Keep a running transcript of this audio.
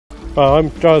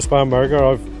I'm Giles Bamberger.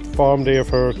 I've farmed here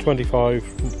for 25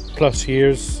 plus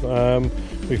years.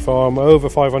 We farm over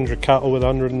 500 cattle with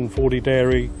 140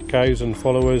 dairy cows and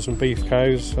followers and beef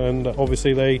cows, and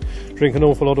obviously they drink an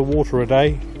awful lot of water a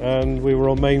day, and we were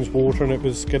on mains water and it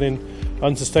was getting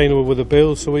unsustainable with the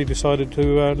bills, so we decided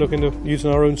to look into using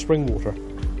our own spring water.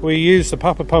 We used the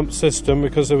Papa pump system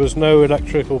because there was no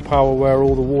electrical power where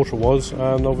all the water was,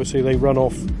 and obviously they run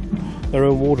off their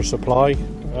own water supply,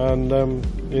 and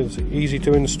it's easy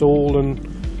to install and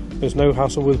there's no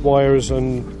hassle with wires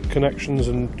and connections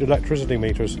and electricity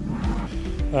meters.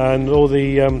 And all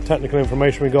the technical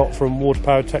information we got from water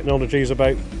powered technologies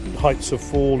about heights of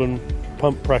fall and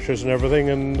pump pressures and everything,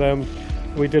 and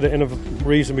we did it in a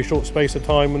reasonably short space of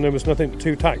time and there was nothing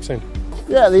too taxing.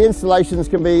 Yeah, the installations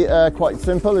can be quite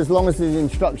simple as long as the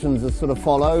instructions are sort of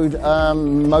followed.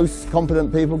 Most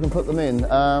competent people can put them in.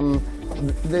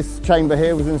 This chamber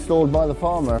here was installed by the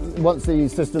farmer. Once the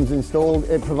system's installed,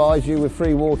 it provides you with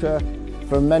free water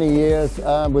for many years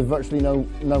with virtually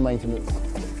no maintenance.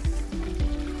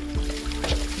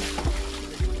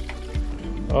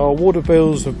 Our water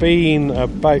bills have been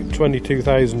about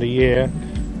 $22,000 a year,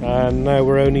 and now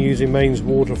we're only using mains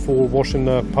water for washing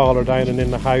the parlour down and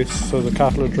in the house, so the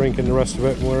cattle are drinking the rest of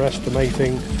it, and we're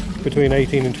estimating between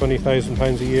 £18,000 and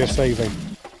 £20,000 a year saving.